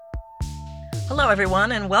Hello,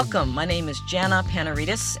 everyone, and welcome. My name is Jana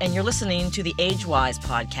Panaritis, and you're listening to the AgeWise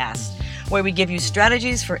podcast, where we give you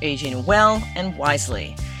strategies for aging well and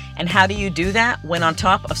wisely. And how do you do that when on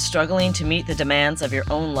top of struggling to meet the demands of your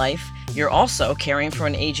own life, you're also caring for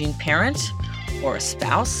an aging parent or a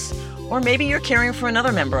spouse, or maybe you're caring for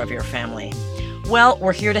another member of your family? Well,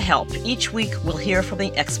 we're here to help. Each week, we'll hear from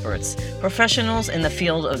the experts, professionals in the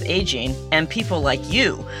field of aging, and people like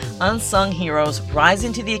you, unsung heroes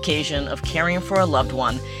rising to the occasion of caring for a loved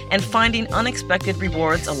one and finding unexpected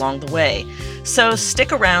rewards along the way. So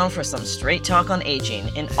stick around for some straight talk on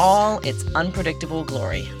aging in all its unpredictable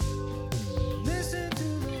glory.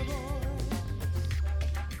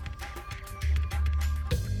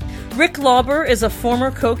 Rick Lauber is a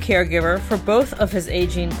former co-caregiver for both of his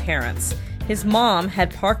aging parents. His mom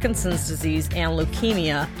had Parkinson's disease and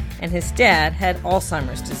leukemia, and his dad had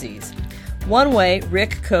Alzheimer's disease. One way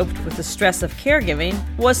Rick coped with the stress of caregiving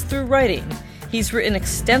was through writing. He's written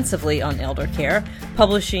extensively on elder care,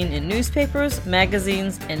 publishing in newspapers,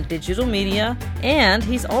 magazines, and digital media, and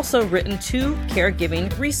he's also written 2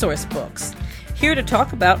 caregiving resource books. Here to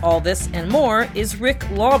talk about all this and more is Rick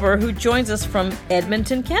Lauber, who joins us from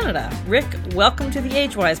Edmonton, Canada. Rick, welcome to the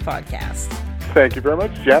AgeWise podcast. Thank you very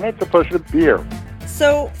much, Jana. It's a pleasure to be here.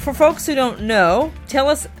 So, for folks who don't know, tell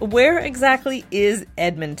us, where exactly is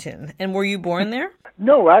Edmonton, and were you born there?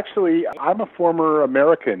 No, actually, I'm a former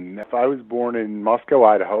American. I was born in Moscow,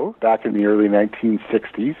 Idaho, back in the early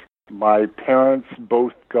 1960s. My parents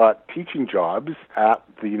both got teaching jobs at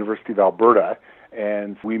the University of Alberta,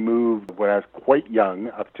 and we moved when I was quite young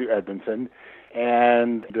up to Edmonton,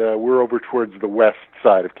 and we're over towards the west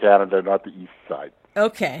side of Canada, not the east side.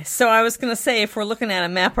 Okay, so I was going to say, if we're looking at a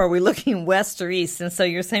map, are we looking west or east? And so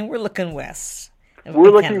you're saying we're looking west.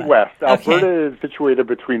 We're looking west. Alberta is situated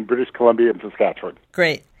between British Columbia and Saskatchewan.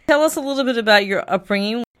 Great. Tell us a little bit about your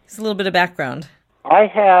upbringing. Just a little bit of background. I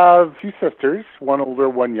have 2 sisters, one older,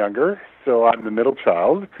 one younger, so I'm the middle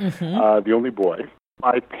child, the only boy.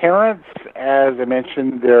 My parents, as I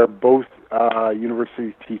mentioned, they're both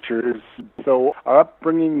university teachers, so our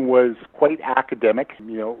upbringing was quite academic.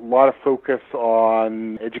 A lot of focus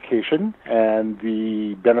on education and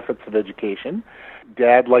the benefits of education.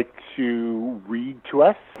 Dad liked to read to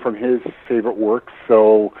us from his favorite works,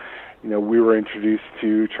 so we were introduced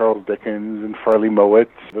to Charles Dickens and Farley Mowat,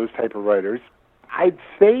 those type of writers. I'd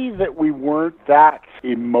say that we weren't that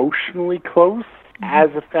emotionally close as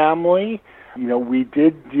a family. We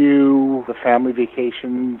did do the family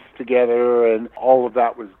vacations together, and all of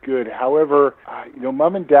that was good. However,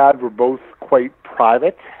 Mom and Dad were both quite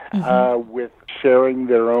private with sharing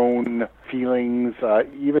their own feelings,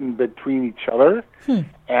 even between each other.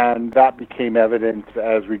 And that became evident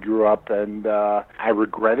as we grew up, and I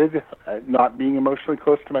regretted not being emotionally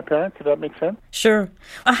close to my parents, if that makes sense. Sure.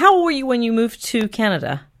 How old were you when you moved to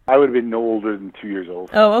Canada? I would have been no older than 2 years old.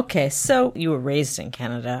 Oh, okay. So you were raised in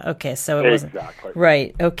Canada. Okay, so it wasn't... Exactly.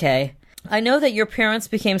 Right, okay. I know that your parents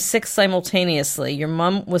became sick simultaneously. Your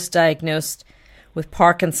mom was diagnosed with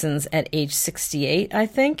Parkinson's at age 68, I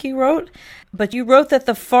think you wrote. But you wrote that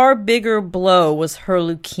the far bigger blow was her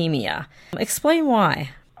leukemia. Explain why.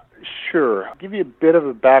 Sure. I'll give you a bit of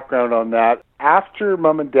a background on that. After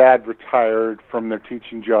Mom and Dad retired from their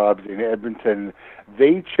teaching jobs in Edmonton,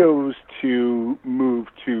 they chose to move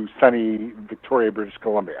to sunny Victoria, British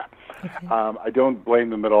Columbia. Okay. I don't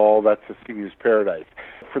blame them at all. That's a senior's paradise.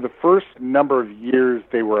 For the first number of years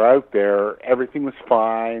they were out there, everything was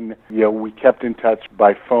fine. We kept in touch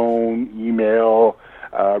by phone, email,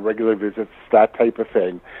 regular visits, that type of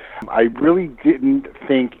thing. I really didn't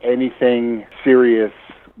think anything serious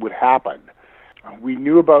would happen. We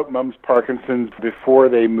knew about Mom's Parkinson's before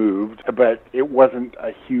they moved, but it wasn't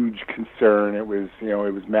a huge concern. It was, it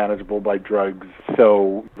was manageable by drugs,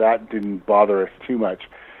 so that didn't bother us too much.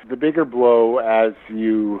 The bigger blow, as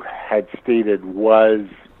you had stated, was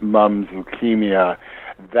Mom's leukemia.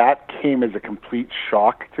 That came as a complete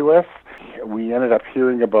shock to us. We ended up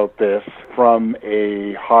hearing about this from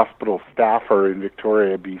a hospital staffer in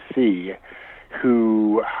Victoria, BC,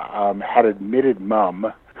 who had admitted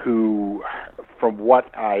Mom, who, from what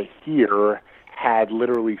I hear, had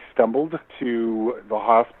literally stumbled to the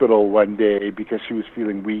hospital one day because she was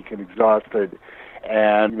feeling weak and exhausted.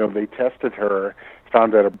 And, they tested her,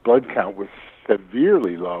 found out her blood count was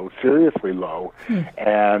severely low, seriously low,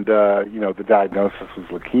 and, the diagnosis was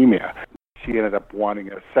leukemia. She ended up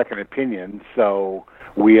wanting a second opinion, so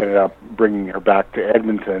we ended up bringing her back to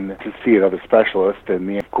Edmonton to see another specialist,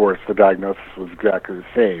 and of course the diagnosis was exactly the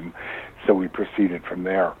same, so we proceeded from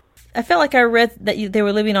there. I felt like I read that they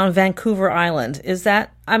were living on Vancouver Island. Is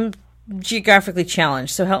that, I'm geographically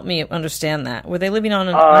challenged, so help me understand that. Were they living on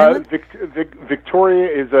an island?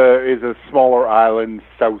 Victoria is a smaller island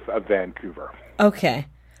south of Vancouver. Okay,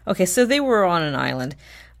 so they were on an island.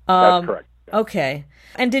 That's correct. Okay.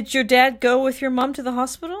 And did your dad go with your mom to the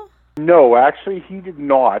hospital? No, actually he did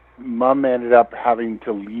not. Mom ended up having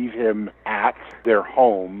to leave him at their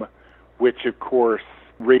home, which of course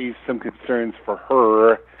raised some concerns for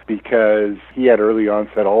her because he had early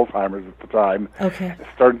onset Alzheimer's at the time. Okay.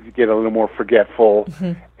 Started to get a little more forgetful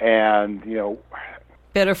and,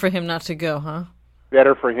 better for him not to go, huh?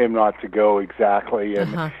 Better for him not to go, exactly,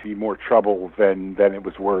 and be more trouble than it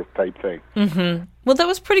was worth type thing. Mm-hmm. Well, that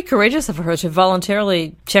was pretty courageous of her to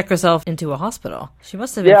voluntarily check herself into a hospital. She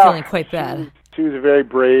must have been feeling quite bad. She was a very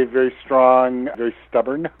brave, very strong, very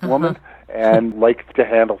stubborn woman, and liked to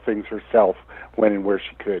handle things herself when and where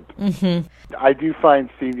she could. Mm-hmm. I do find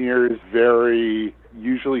seniors very,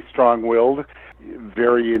 usually strong-willed,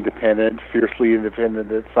 very independent, fiercely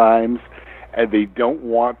independent at times, and they don't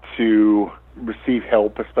want to receive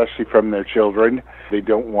help, especially from their children. They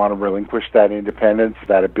don't want to relinquish that independence,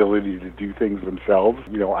 that ability to do things themselves.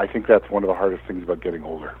 I think that's one of the hardest things about getting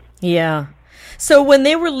older. Yeah. So when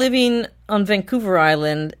they were living on Vancouver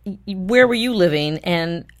Island, where were you living,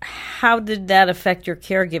 and how did that affect your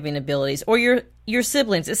caregiving abilities or your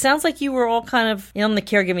siblings? It sounds like you were all kind of on the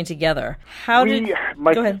caregiving together.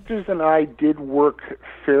 My sisters and I did work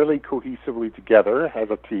fairly cohesively together as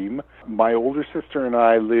a team. My older sister and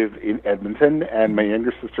I live in Edmonton, and my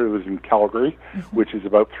younger sister lives in Calgary, which is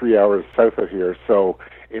about 3 hours south of here, so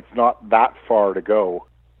it's not that far to go.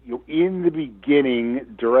 In the beginning,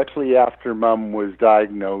 directly after Mom was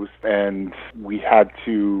diagnosed and we had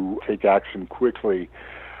to take action quickly,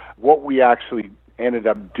 what we actually ended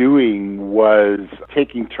up doing was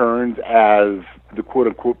taking turns as the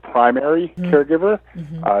quote-unquote primary caregiver.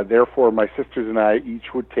 Therefore, my sisters and I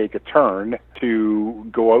each would take a turn to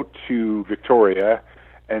go out to Victoria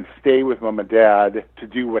and stay with Mom and Dad to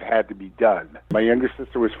do what had to be done. My younger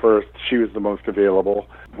sister was first. She was the most available.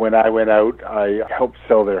 When I went out, I helped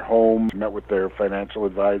sell their home, met with their financial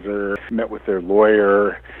advisor, met with their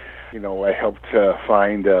lawyer. I helped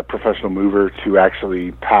find a professional mover to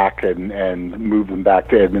actually pack and move them back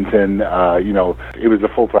to Edmonton. It was a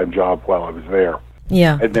full-time job while I was there.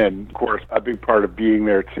 Yeah. And then, of course, a big part of being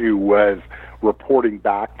there, too, was reporting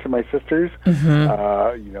back to my sisters.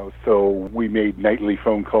 So we made nightly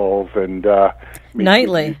phone calls and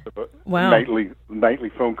nightly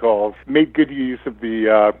phone calls. Made good use of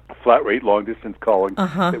the flat rate long distance calling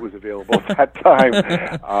that was available at that time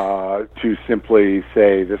to simply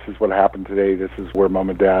say, this is what happened today, this is where Mom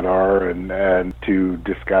and Dad are, and to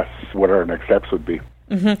discuss what our next steps would be.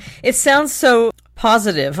 It sounds so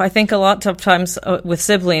positive. I think a lot of times with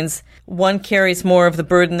siblings, one carries more of the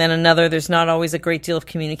burden than another. There's not always a great deal of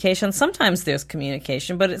communication. Sometimes there's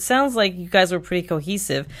communication, but it sounds like you guys were pretty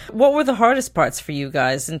cohesive. What were the hardest parts for you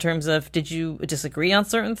guys in terms of, did you disagree on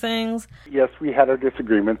certain things? Yes, we had our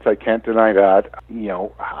disagreements. I can't deny that.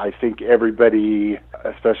 I think everybody,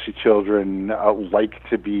 especially children, like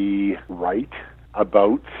to be right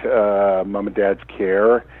about Mom and Dad's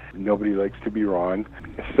care. Nobody likes to be wrong.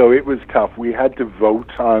 So it was tough. We had to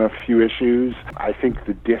vote on a few issues. I think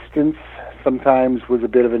the distance sometimes was a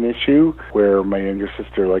bit of an issue, where my younger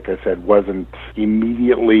sister, like I said, wasn't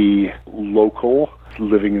immediately local,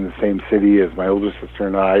 living in the same city as my older sister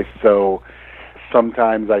and I. So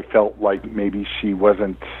sometimes I felt like maybe she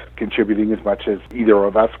wasn't contributing as much as either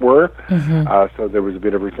of us were. So there was a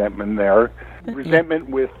bit of resentment there.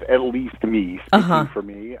 Resentment with at least me, speaking for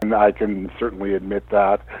me, and I can certainly admit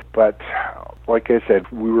that. But like I said,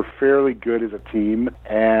 we were fairly good as a team,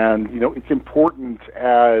 and it's important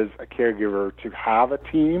as a caregiver to have a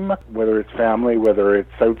team, whether it's family, whether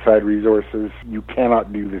it's outside resources. You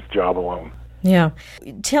cannot do this job alone. Yeah.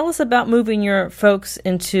 Tell us about moving your folks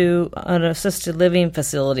into an assisted living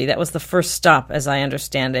facility. That was the first stop, as I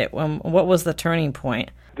understand it. What was the turning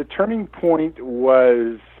point? The turning point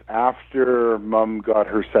was after Mom got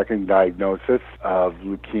her second diagnosis of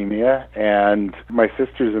leukemia, and my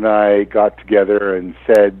sisters and I got together and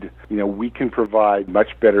said, we can provide much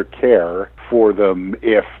better care for them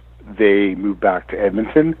if they moved back to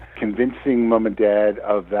Edmonton. Convincing Mom and Dad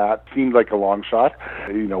of that seemed like a long shot.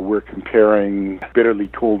 We're comparing bitterly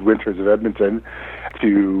cold winters of Edmonton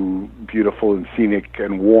to beautiful and scenic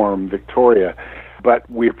and warm Victoria. But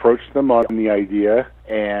we approached them on the idea,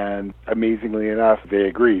 and amazingly enough, they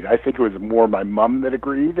agreed. I think it was more my mom that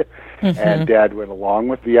agreed, and Dad went along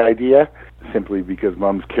with the idea, simply because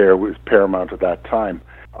Mom's care was paramount at that time.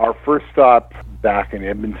 Our first stop back in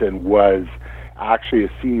Edmonton was actually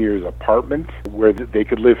a senior's apartment where they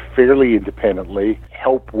could live fairly independently.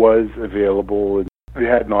 Help was available, and we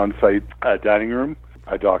had an on-site dining room.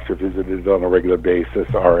 A doctor visited on a regular basis.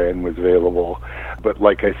 RN was available. But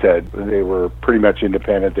like I said, they were pretty much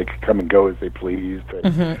independent. They could come and go as they pleased.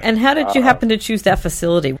 And how did you happen to choose that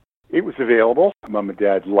facility? It was available. Mom and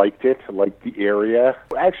Dad liked it, liked the area.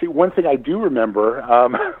 Actually, one thing I do remember,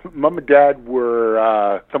 Mom and Dad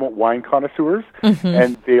were somewhat wine connoisseurs,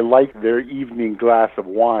 and they liked their evening glass of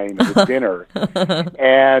wine with dinner.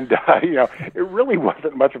 And, it really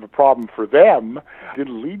wasn't much of a problem for them. It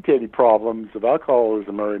didn't lead to any problems of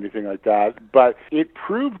alcoholism or anything like that. But it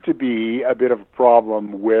proved to be a bit of a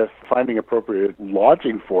problem with finding appropriate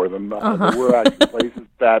lodging for them. There were actually places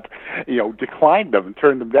that, declined them and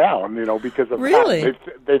turned them down. Because of really? that.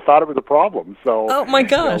 They thought it was a problem. So, oh my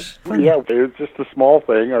gosh. It was just a small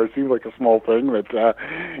thing, or it seemed like a small thing that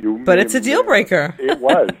but it's a deal breaker. It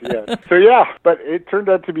was, yeah. So, but it turned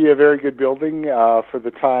out to be a very good building for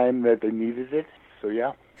the time that they needed it. So,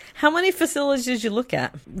 yeah. How many facilities did you look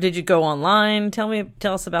at? Did you go online? Tell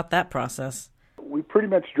us about that process. We pretty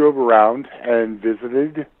much drove around and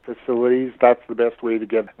visited facilities. That's the best way to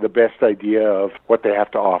get the best idea of what they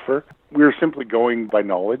have to offer. We were simply going by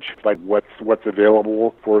knowledge, by what's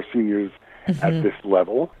available for seniors at this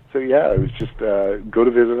level. So, it was just go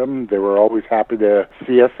to visit them. They were always happy to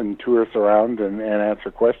see us and tour us around and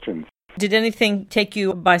answer questions. Did anything take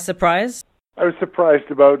you by surprise? I was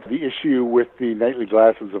surprised about the issue with the nightly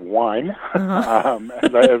glasses of wine, as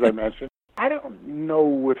I mentioned. I don't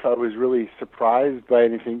know if I was really surprised by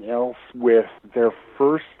anything else with their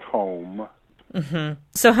first home.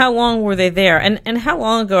 So how long were they there? And how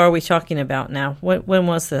long ago are we talking about now? When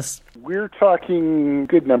was this? We're talking a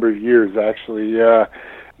good number of years, actually.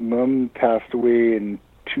 Mom passed away in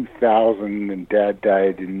 2000 and Dad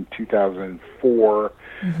died in 2004.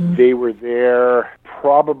 They were there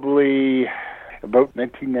probably about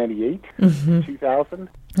 1998, 2000.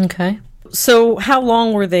 Okay. So how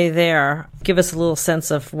long were they there? Give us a little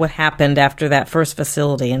sense of what happened after that first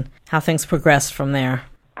facility and how things progressed from there.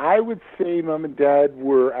 I would say Mom and Dad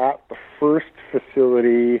were at the first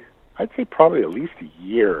facility, I'd say probably at least a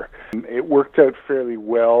year. It worked out fairly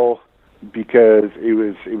well because it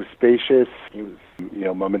was spacious. It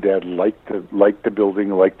was, Mom and Dad liked the building,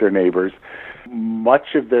 liked their neighbors.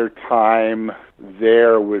 Much of their time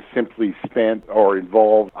there was simply spent or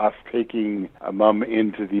involved us taking a mom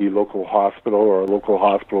into the local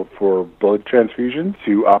hospital for blood transfusion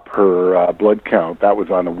to up her blood count. That was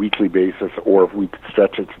on a weekly basis, or if we could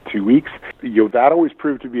stretch it to 2 weeks. That always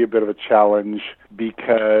proved to be a bit of a challenge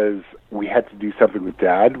because we had to do something with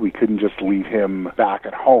Dad. We couldn't just leave him back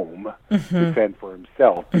at home to fend for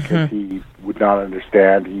himself because he would not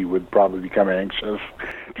understand. He would probably become anxious,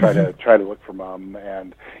 try to look for Mom,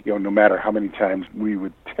 and no matter how many times we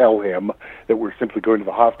would tell him that we're simply going to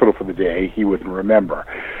the hospital for the day, he wouldn't remember.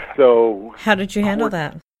 So how did you handle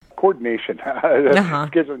that? Coordination,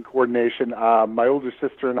 scheduling coordination. My older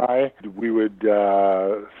sister and I, we would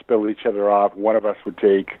spill each other off. One of us would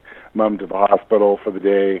take Mom to the hospital for the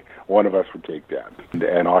day. One of us would take Dad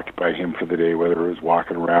and occupy him for the day, whether it was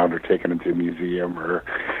walking around or taking him to a museum or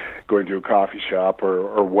going to a coffee shop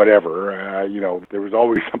or whatever. There was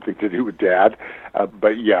always something to do with Dad.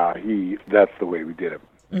 That's the way we did it.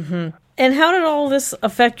 And how did all this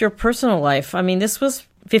affect your personal life? I mean, this was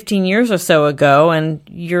 15 years or so ago, and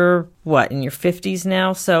you're, in your 50s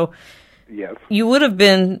now? So yes, you would have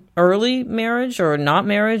been early marriage or not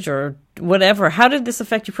marriage or whatever. How did this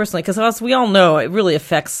affect you personally? Because as we all know, it really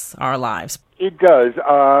affects our lives. It does.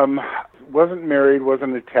 Wasn't married,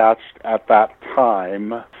 wasn't attached at that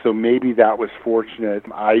time, so maybe that was fortunate.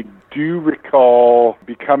 I do recall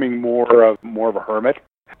becoming more of a hermit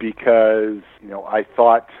because, I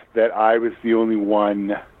thought that I was the only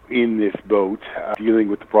one in this boat dealing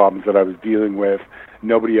with the problems that I was dealing with.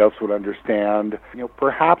 Nobody else would understand.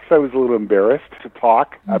 Perhaps I was a little embarrassed to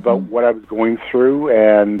talk about what I was going through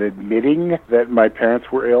and admitting that my parents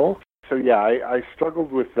were ill. So I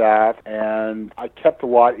struggled with that, and I kept a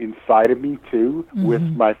lot inside of me too with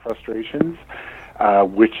my frustrations,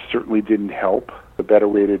 which certainly didn't help. The better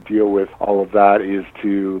way to deal with all of that is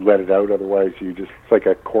to let it out. Otherwise, it's like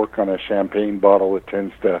a cork on a champagne bottle. It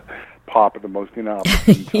tends to pop at the most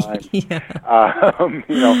inopportune time.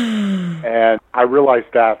 And I realized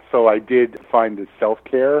that, so I did find that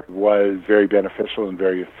self-care was very beneficial and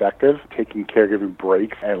very effective. Taking caregiving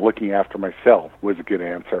breaks and looking after myself was a good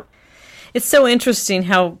answer. It's so interesting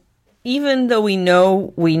how even though we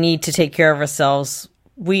know we need to take care of ourselves,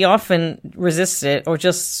 we often resist it or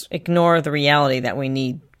just ignore the reality that we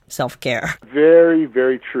need self-care. Very,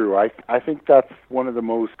 very true. I think that's one of the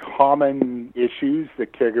most common issues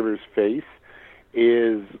that caregivers face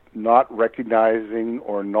is not recognizing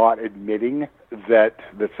or not admitting that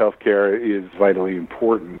self-care is vitally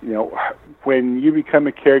important. When you become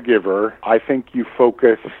a caregiver, I think you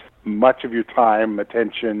focus much of your time,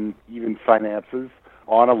 attention, even finances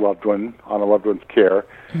on a loved one's care,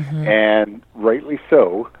 and rightly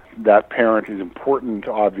so. That parent is important,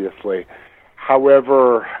 obviously.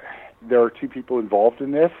 However, there are two people involved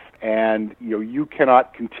in this, and you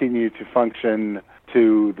cannot continue to function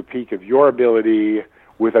to the peak of your ability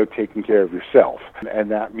without taking care of yourself.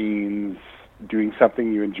 And that means doing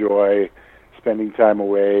something you enjoy, spending time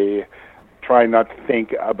away, trying not to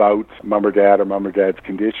think about mom or dad's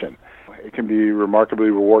condition. It can be remarkably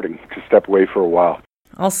rewarding to step away for a while.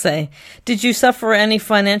 I'll say. Did you suffer any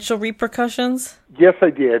financial repercussions? Yes, I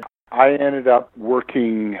did. I ended up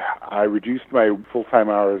working, I reduced my full-time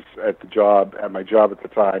hours at my job at the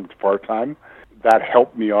time to part-time. That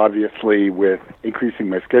helped me, obviously, with increasing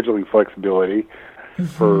my scheduling flexibility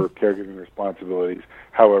for caregiving responsibilities.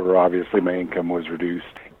 However, obviously, my income was reduced.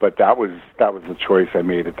 But that was the choice I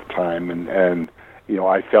made at the time, and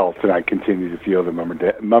I felt and I continue to feel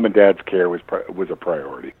that mom and dad's care was a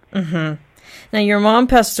priority. Now, your mom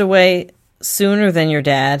passed away sooner than your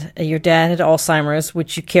dad. Your dad had Alzheimer's,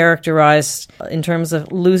 which you characterized in terms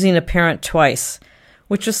of losing a parent twice,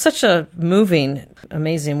 which was such a moving,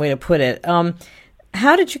 amazing way to put it.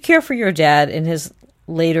 How did you care for your dad in his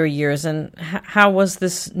later years, and how was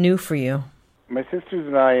this new for you? My sisters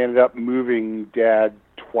and I ended up moving Dad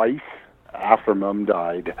twice after Mom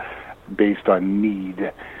died based on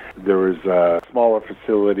need. There was a smaller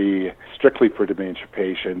facility strictly for dementia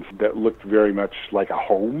patients that looked very much like a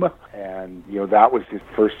home, and that was his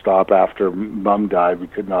first stop after Mom died. We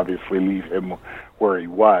couldn't obviously leave him where he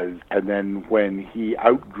was, and then when he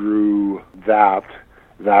outgrew that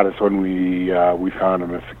is when we found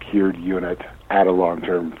him a secured unit at a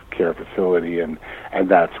long-term care facility, and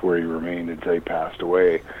that's where he remained until he passed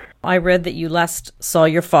away. I read that you last saw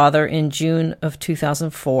your father in June of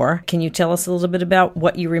 2004. Can you tell us a little bit about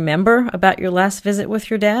what you remember about your last visit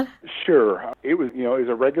with your dad? Sure. It was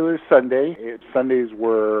a regular Sunday. Sundays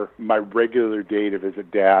were my regular day to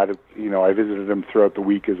visit Dad. I visited him throughout the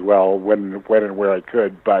week as well, when and where I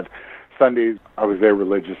could, but Sundays I was there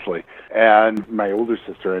religiously. And my older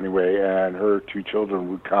sister anyway, and her two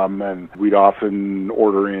children would come, and we'd often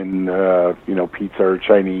order in pizza or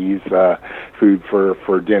Chinese food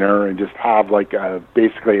for dinner, and just have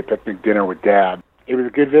basically a picnic dinner with Dad. It was a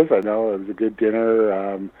good visit. It was a good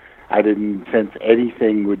dinner. I didn't sense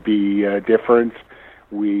anything would be different.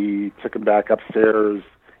 We took him back upstairs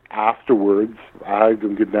afterwards. I hugged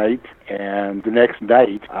him good night, and the next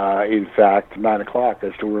night, in fact, 9 o'clock,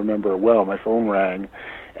 I still remember it well, my phone rang,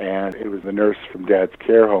 and it was the nurse from Dad's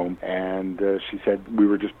care home, and she said, "We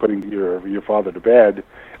were just putting your father to bed.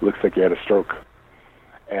 It looks like he had a stroke."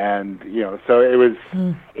 And so it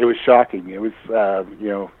was shocking. It was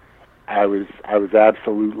I was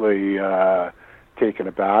absolutely taken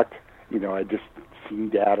aback. I just seen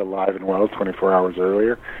Dad alive and well 24 hours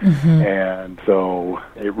earlier, and so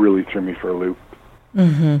it really threw me for a loop.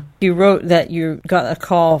 You wrote that you got a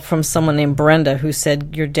call from someone named Brenda who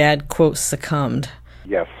said your dad, quote, succumbed.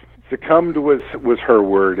 Yes, succumbed was her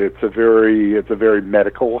word. It's a very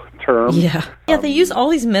medical term. Yeah, they use all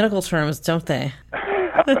these medical terms, don't they?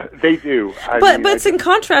 They do. But it's in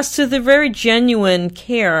contrast to the very genuine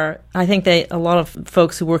care I think a lot of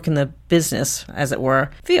folks who work in the business, as it were,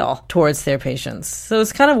 feel towards their patients. So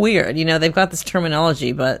it's kind of weird. They've got this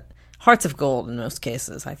terminology, but hearts of gold in most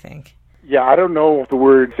cases, I think. Yeah, I don't know if the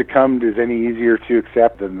word succumbed is any easier to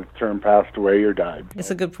accept than the term passed away or died.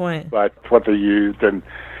 It's a good point. But it's what they used, and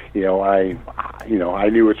I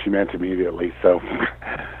knew what she meant immediately. So.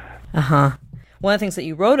 One of the things that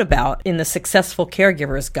you wrote about in the Successful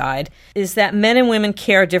Caregiver's Guide is that men and women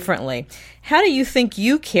care differently. How do you think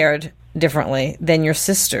you cared differently than your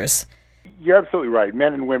sisters? You're absolutely right.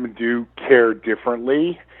 Men and women do care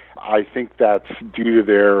differently. I think that's due to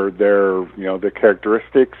their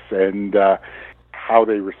characteristics and how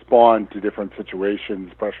they respond to different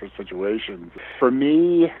situations, pressure situations. For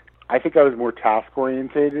me, I think I was more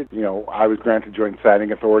task-orientated. I was granted joint signing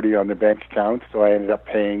authority on their bank account, so I ended up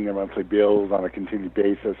paying their monthly bills on a continued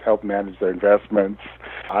basis, helped manage their investments.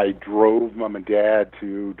 I drove Mom and Dad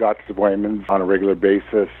to doctor's appointments on a regular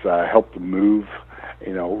basis, helped them move,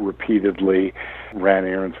 repeatedly, ran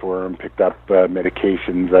errands for them, picked up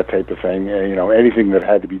medications, that type of thing, anything that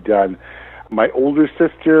had to be done. My older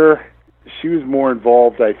sister, she was more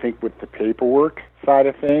involved, I think, with the paperwork side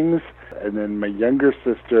of things. And then my younger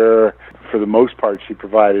sister, for the most part, she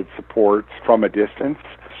provided support from a distance.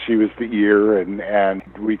 She was the ear, and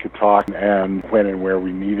we could talk and when and where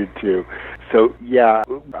we needed to. So, yeah,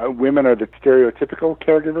 women are the stereotypical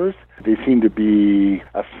caregivers. They seem to be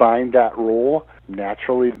assigned that role.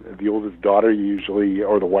 Naturally, the oldest daughter usually,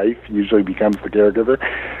 or the wife, usually becomes the caregiver.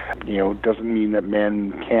 Doesn't mean that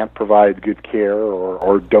men can't provide good care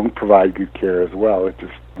or don't provide good care as well. It's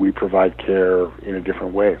just we provide care in a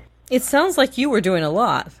different way. It sounds like you were doing a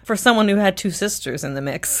lot for someone who had two sisters in the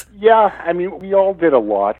mix. Yeah, we all did a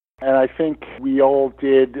lot. And I think we all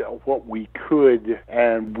did what we could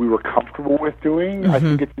and we were comfortable with doing. I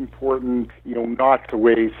think it's important, not to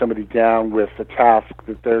weigh somebody down with a task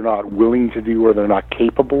that they're not willing to do or they're not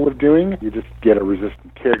capable of doing. You just get a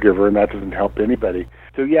resistant caregiver, and that doesn't help anybody.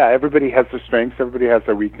 So, yeah, everybody has their strengths, everybody has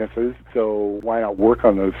their weaknesses. So why not work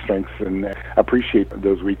on those strengths and appreciate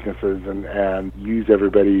those weaknesses and use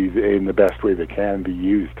everybody in the best way they can be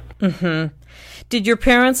used. Did your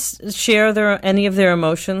parents share any of their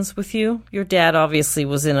emotions with you? Your dad obviously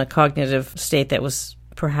was in a cognitive state that was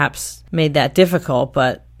perhaps made that difficult,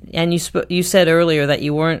 and you said earlier that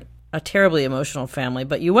you weren't a terribly emotional family,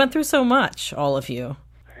 but you went through so much, all of you.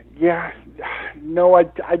 Yeah, no,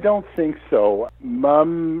 I don't think so.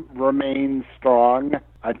 Mom remained strong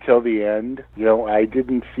until the end. I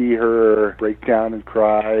didn't see her break down and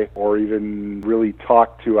cry or even really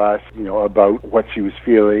talk to us, about what she was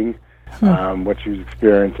feeling. What she was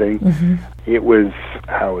experiencing. It was,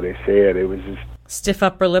 how would I say it? It was just stiff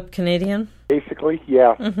upper lip Canadian? Basically,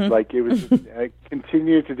 yeah. Like it was just,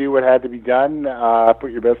 continue to do what had to be done,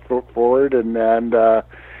 put your best foot forward, and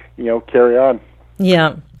carry on.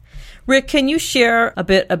 Yeah. Rick, can you share a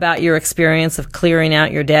bit about your experience of clearing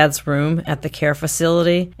out your dad's room at the care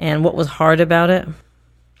facility and what was hard about it?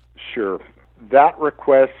 Sure. That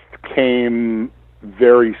request came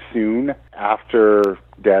very soon after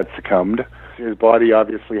Dad succumbed. His body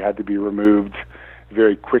obviously had to be removed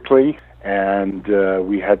very quickly, and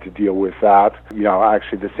we had to deal with that.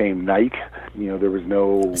 Actually the same night. There was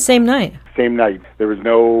no... Same night? Same night. There was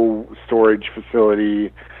no storage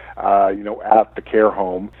facility, at the care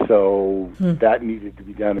home, so that needed to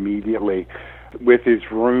be done immediately. With his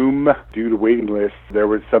room, due to waiting lists, there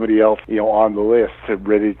was somebody else, on the list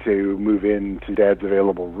ready to move into Dad's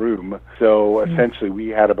available room. So essentially we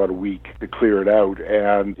had about a week to clear it out.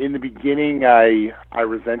 And in the beginning, I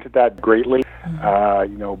resented that greatly,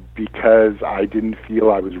 because I didn't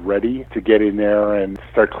feel I was ready to get in there and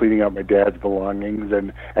start cleaning out my dad's belongings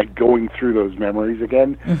and going through those memories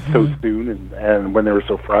again so soon and when they were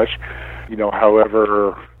so fresh.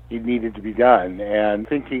 However, it needed to be done. And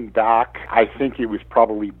thinking back, I think it was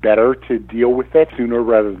probably better to deal with it sooner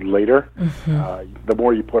rather than later. The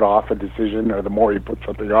more you put off a decision or the more you put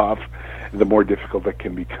something off, the more difficult it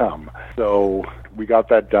can become. So we got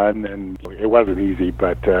that done, and it wasn't easy,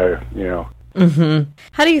 but,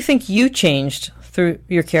 How do you think you changed through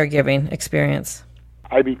your caregiving experience?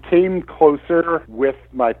 I became closer with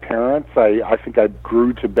my parents. I think I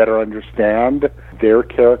grew to better understand their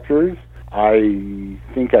characters. I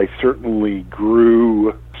think I certainly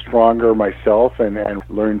grew stronger myself and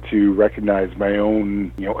learned to recognize my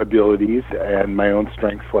own, abilities and my own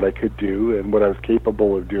strengths, what I could do and what I was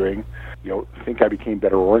capable of doing. I think I became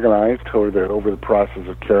better organized over the process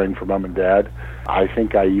of caring for Mom and Dad. I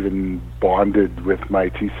think I even bonded with my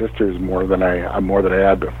two sisters more than I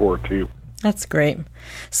had before too. That's great.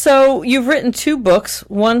 So you've written two books,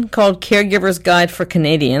 one called Caregiver's Guide for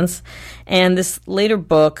Canadians, and this later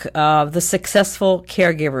book, The Successful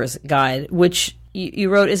Caregiver's Guide, which you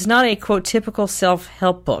wrote is not a, quote, typical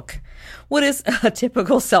self-help book. What is a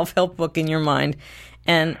typical self-help book in your mind,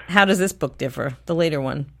 and how does this book differ, the later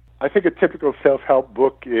one? I think a typical self-help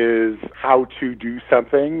book is how to do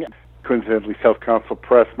something. Coincidentally, Self Counsel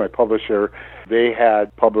Press, my publisher, they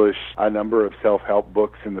had published a number of self-help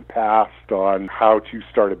books in the past on how to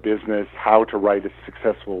start a business, how to write a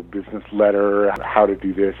successful business letter, how to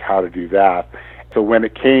do this, how to do that. So when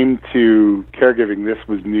it came to caregiving, this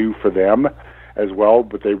was new for them as well,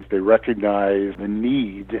 but they recognized the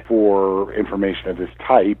need for information of this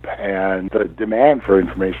type and the demand for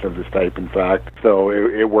information of this type, in fact. So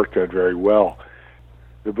it worked out very well.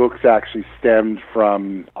 The books actually stemmed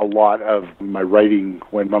from a lot of my writing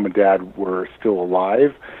when Mom and Dad were still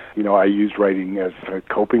alive. I used writing as a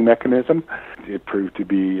coping mechanism. It proved to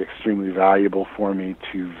be extremely valuable for me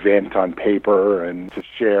to vent on paper and to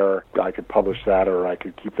share. I could publish that or I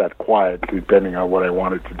could keep that quiet depending on what I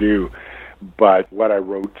wanted to do. But what I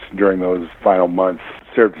wrote during those final months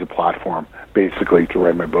served as a platform, basically, to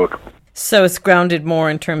write my book. So it's grounded more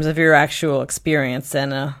in terms of your actual experience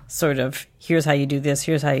than a sort of, here's how you do this,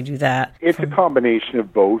 here's how you do that. It's a combination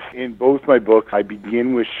of both. In both my books, I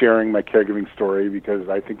begin with sharing my caregiving story because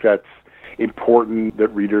I think that's important that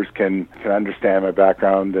readers can understand my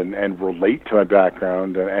background and relate to my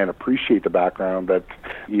background and appreciate the background. That,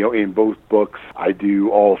 in both books, I do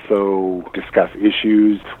also discuss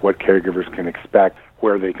issues, what caregivers can expect,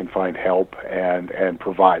 where they can find help, and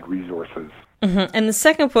provide resources. Mm-hmm. And the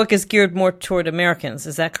second book is geared more toward Americans.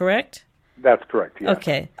 Is that correct? That's correct, yes.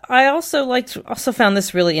 Okay. I also found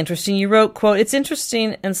this really interesting. You wrote, quote, "It's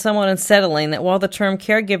interesting and somewhat unsettling that while the term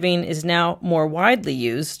caregiving is now more widely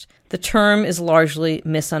used, the term is largely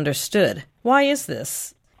misunderstood. Why is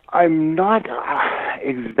this?" I'm not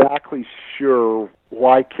exactly sure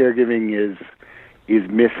why caregiving is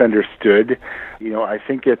misunderstood. I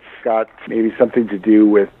think it's got maybe something to do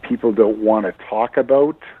with people don't want to talk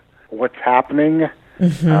about what's happening,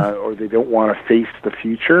 or they don't want to face the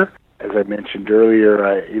future. As I mentioned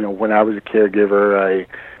earlier, when I was a caregiver, I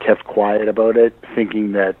kept quiet about it,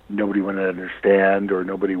 thinking that nobody would understand or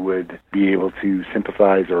nobody would be able to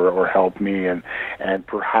sympathize or help me, and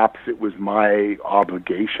perhaps it was my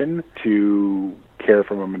obligation to care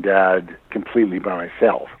for Mom and Dad completely by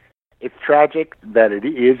myself. It's tragic that it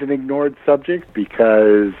is an ignored subject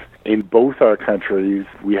because in both our countries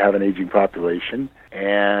we have an aging population,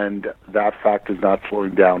 and that fact is not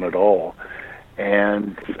slowing down at all.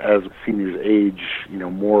 And as seniors age,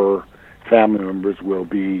 more family members will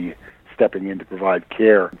be stepping in to provide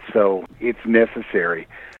care. So it's necessary.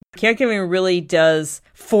 Caregiving really does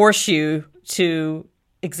force you to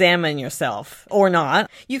examine yourself, or not.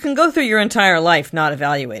 You can go through your entire life not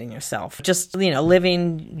evaluating yourself, just,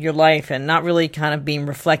 living your life and not really kind of being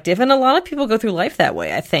reflective. And a lot of people go through life that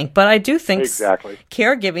way, I think. But I do think exactly.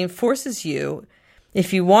 Caregiving forces you,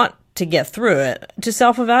 if you want to get through it, to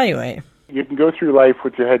self-evaluate. You can go through life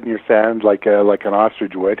with your head in your sand like an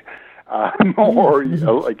ostrich would, or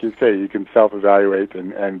like you say, you can self-evaluate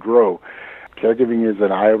and grow. Caregiving is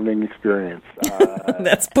an eye-opening experience.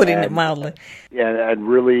 That's putting it mildly. And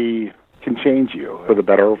really can change you for the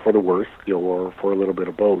better or for the worse, or for a little bit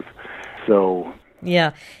of both. So.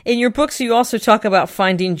 Yeah. In your books, you also talk about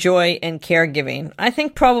finding joy in caregiving. I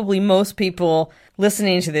think probably most people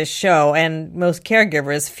listening to this show and most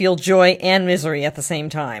caregivers feel joy and misery at the same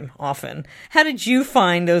time, often. How did you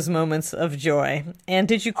find those moments of joy? And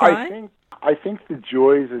did you cry? I think the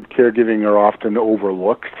joys of caregiving are often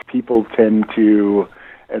overlooked. People tend to,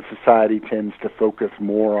 and society tends to focus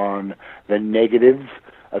more on the negatives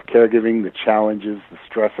of caregiving, the challenges, the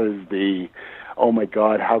stresses, the, oh my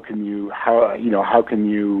God, how can you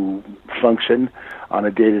function on a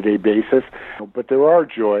day-to-day basis? But there are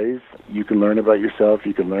joys. You can learn about yourself,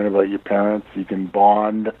 you can learn about your parents, you can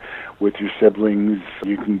bond with your siblings,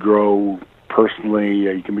 you can grow personally,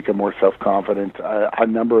 you can become more self-confident, a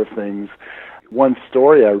number of things. One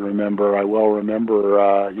story I well remember,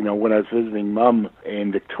 when I was visiting Mom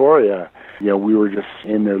in Victoria, we were just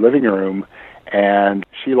in their living room, and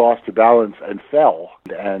she lost her balance and fell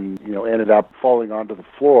and, ended up falling onto the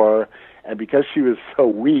floor. And because she was so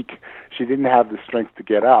weak, she didn't have the strength to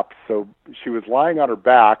get up. So she was lying on her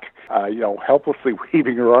back, helplessly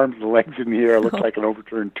waving her arms and legs in the air, looked like an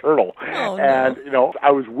overturned turtle. Oh, and,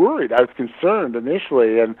 I was worried. I was concerned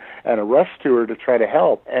initially and rushed to her to try to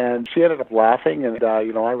help. And she ended up laughing, and, I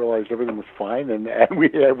realized everything was fine, and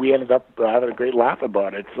we ended up having a great laugh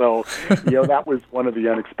about it. So, that was one of the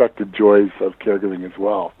unexpected joys of caregiving as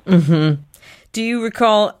well. Mm-hmm. Do you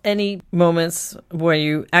recall any moments where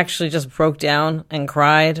you actually just broke down and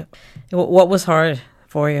cried? What was hard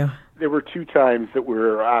for you? There were 2 times that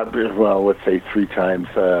were, let's say 3 times,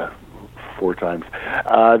 4 times,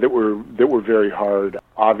 that were very hard.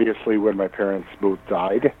 Obviously, when my parents both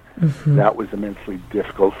died, that was immensely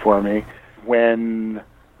difficult for me. When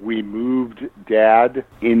we moved Dad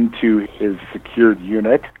into his secured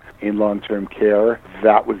unit in long-term care,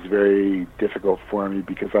 that was very difficult for me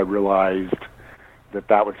because I realized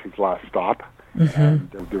that was his last stop, and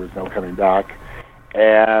there was no coming back.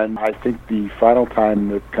 And I think the final time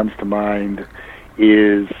that comes to mind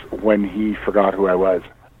is when he forgot who I was,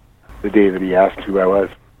 the day that he asked who I was.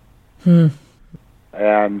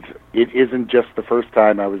 And it isn't just the first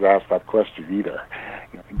time I was asked that question either.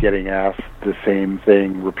 Getting asked the same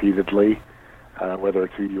thing repeatedly, whether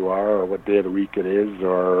it's who you are or what day of the week it is,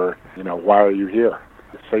 or, why are you here?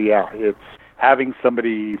 So yeah, it's having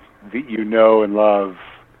somebody that you know and love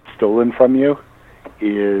stolen from you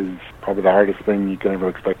is probably the hardest thing you can ever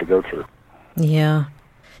expect to go through. Yeah.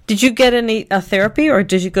 Did you get any therapy, or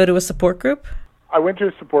did you go to a support group? I went to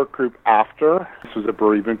a support group after. This was a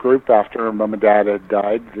bereavement group after Mom and Dad had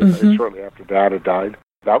died, shortly after Dad had died.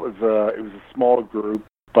 It was a small group,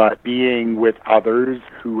 but being with others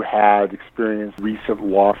who had experienced recent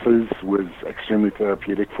losses was extremely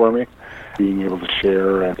therapeutic for me. Being able to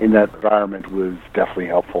share in that environment was definitely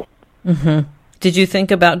helpful. Mm-hmm. Did you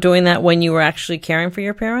think about doing that when you were actually caring for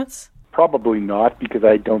your parents? Probably not, because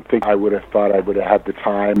I don't think I would have thought I would have had the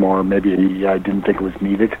time, or maybe I didn't think it was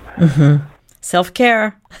needed. Mm-hmm.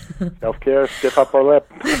 Self-care. Self-care, stiff upper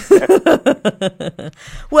lip.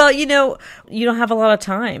 Well, you don't have a lot of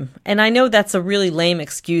time. And I know that's a really lame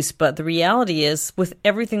excuse, but the reality is, with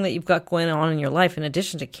everything that you've got going on in your life, in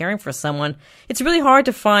addition to caring for someone, it's really hard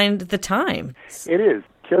to find the time. It is.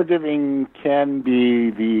 Caregiving can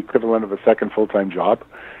be the equivalent of a second full-time job.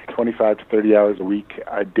 25 to 30 hours a week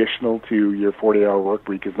additional to your 40-hour work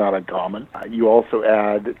week is not uncommon. You also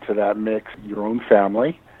add to that mix your own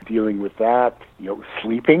family, dealing with that,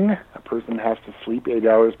 sleeping. A person has to sleep 8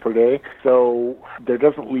 hours per day. So there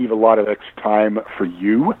doesn't leave a lot of extra time for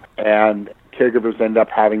you, and caregivers end up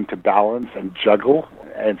having to balance and juggle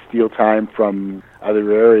and steal time from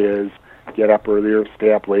other areas, get up earlier,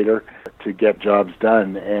 stay up later to get jobs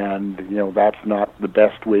done. And, that's not the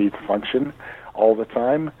best way to function all the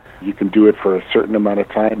time. You can do it for a certain amount of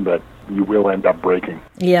time, but you will end up breaking.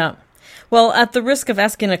 Yeah. Well, at the risk of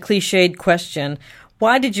asking a cliched question,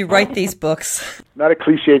 why did you write these books? Not a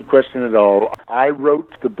cliched question at all. I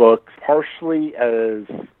wrote the book partially as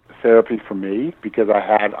therapy for me because I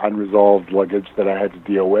had unresolved luggage that I had to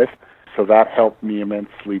deal with. So that helped me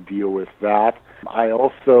immensely deal with that. I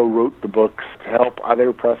also wrote the books to help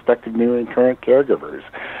other prospective new and current caregivers.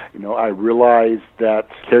 I realized that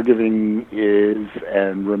caregiving is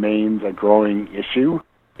and remains a growing issue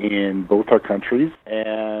in both our countries,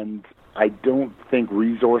 and I don't think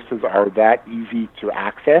resources are that easy to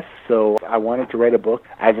access. So I wanted to write a book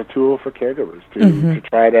as a tool for caregivers to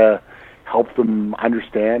try to help them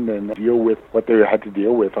understand and deal with what they had to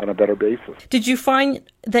deal with on a better basis. Did you find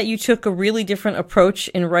that you took a really different approach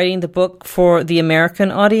in writing the book for the American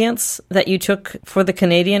audience that you took for the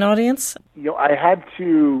Canadian audience? I had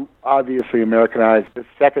to obviously Americanize the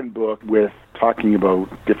second book with talking about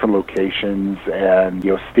different locations and,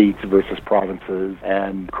 states versus provinces,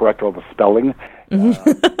 and correct all the spelling.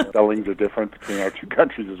 Spellings are different between our two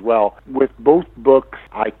countries as well. With both books,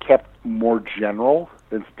 I kept more general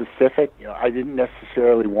than specific. I didn't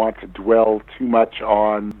necessarily want to dwell too much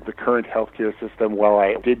on the current healthcare system. While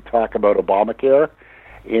I did talk about Obamacare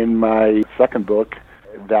in my second book,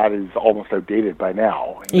 that is almost outdated by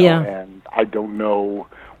now. And I don't know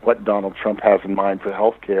what Donald Trump has in mind for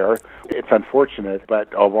healthcare. It's unfortunate,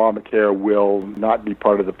 but Obamacare will not be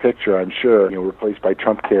part of the picture, I'm sure, replaced by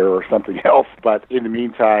Trump Care or something else. But in the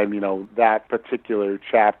meantime, that particular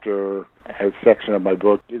chapter, section of my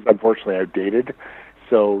book is unfortunately outdated.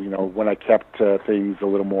 So, when I kept things a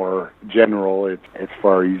little more general, it's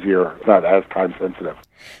far easier. It's not as time sensitive.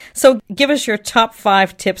 So give us your top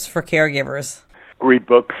 5 tips for caregivers. Read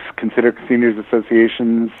books, consider seniors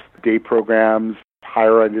associations, day programs,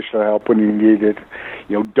 hire additional help when you need it.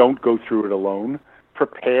 Don't go through it alone.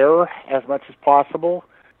 Prepare as much as possible.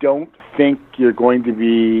 Don't think you're going to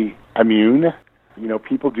be immune.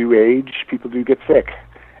 People do age, people do get sick.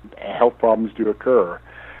 Health problems do occur.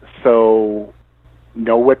 So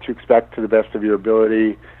know what to expect to the best of your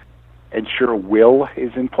ability. Ensure will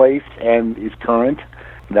is in place and is current.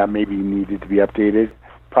 That may be needed to be updated.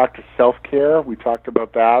 Practice self-care. We talked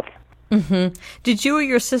about that. Mm-hmm. Did you or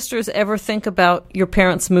your sisters ever think about your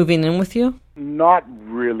parents moving in with you? Not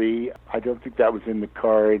really. I don't think that was in the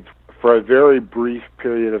cards. For a very brief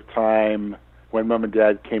period of time, when Mom and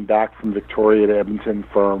Dad came back from Victoria to Edmonton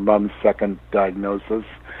for Mom's second diagnosis,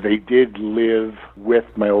 they did live with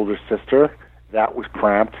my older sister. That was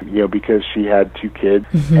cramped, because she had 2 kids,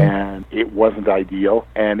 and it wasn't ideal,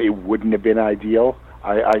 and it wouldn't have been ideal.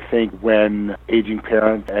 I think when aging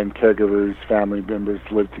parents and caregivers, family members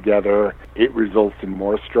live together, it results in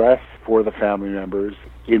more stress for the family members.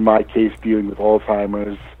 In my case, dealing with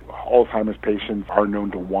Alzheimer's patients are known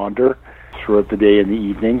to wander throughout the day and the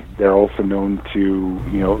evening. They're also known to,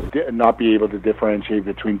 not be able to differentiate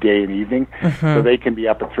between day and evening. So they can be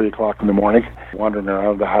up at 3 o'clock in the morning, wandering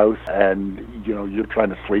around the house, and, you're trying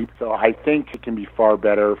to sleep. So I think it can be far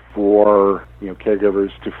better for,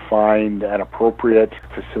 caregivers to find an appropriate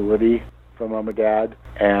facility for Mom and Dad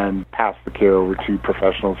and pass the care over to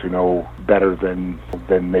professionals who know better than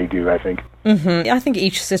they do, I think. I think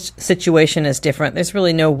each situation is different. There's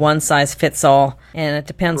really no one-size-fits-all, and it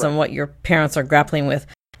depends on what your parents are grappling with.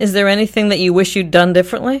 Is there anything that you wish you'd done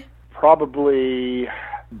differently? Probably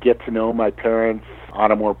get to know my parents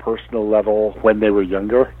on a more personal level when they were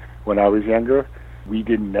younger, when I was younger. We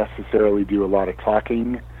didn't necessarily do a lot of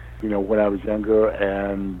talking, when I was younger,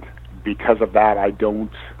 and because of that, I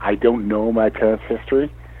don't know my parents'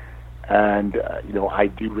 history, and I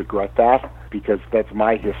do regret that because that's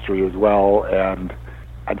my history as well, and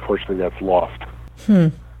unfortunately, that's lost.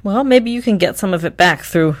 Well, maybe you can get some of it back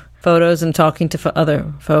through photos and talking to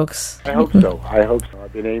other folks. I hope so.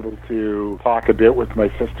 I've been able to talk a bit with my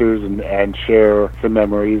sisters and share some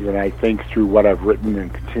memories, and I think through what I've written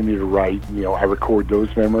and continue to write, I record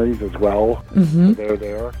those memories as well. So they're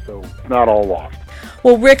there, so it's not all lost.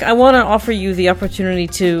 Well, Rick, I want to offer you the opportunity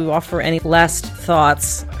to offer any last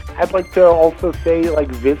thoughts. I'd like to also say,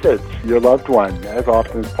 visit your loved one as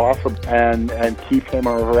often as possible and keep him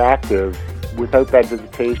or her active. Without that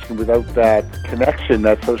visitation, without that connection,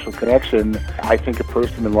 that social connection, I think a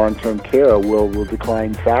person in long-term care will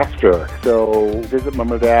decline faster. So visit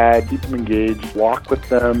mom or dad, keep them engaged, walk with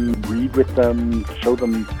them, read with them, show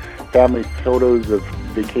them family photos of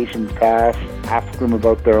vacations past, ask them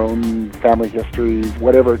about their own family histories,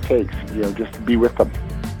 whatever it takes, just be with them.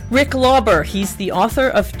 Rick Lauber, he's the author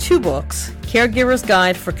of 2 books, Caregiver's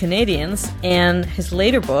Guide for Canadians, and his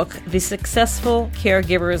later book, The Successful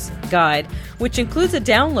Caregiver's Guide, which includes a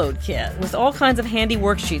download kit with all kinds of handy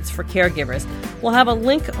worksheets for caregivers. We'll have a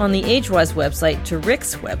link on the AgeWise website to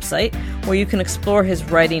Rick's website, where you can explore his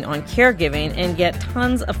writing on caregiving and get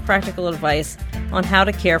tons of practical advice on how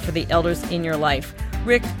to care for the elders in your life.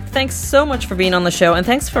 Rick, thanks so much for being on the show, and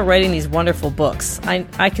thanks for writing these wonderful books.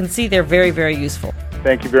 I can see they're very, very useful.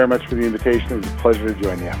 Thank you very much for the invitation. It was a pleasure to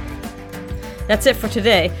join you. That's it for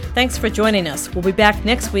today. Thanks for joining us. We'll be back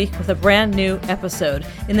next week with a brand new episode.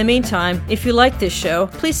 In the meantime, if you like this show,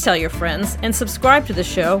 please tell your friends and subscribe to the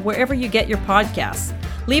show wherever you get your podcasts.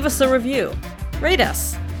 Leave us a review. Rate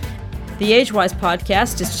us. The AgeWise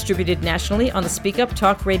podcast is distributed nationally on the Speak Up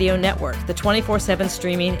Talk Radio Network, the 24/7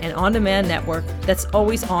 streaming and on-demand network that's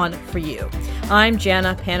always on for you. I'm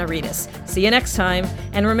Jana Panaridis. See you next time,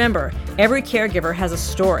 and remember, every caregiver has a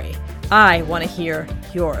story. I want to hear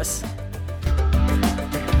yours.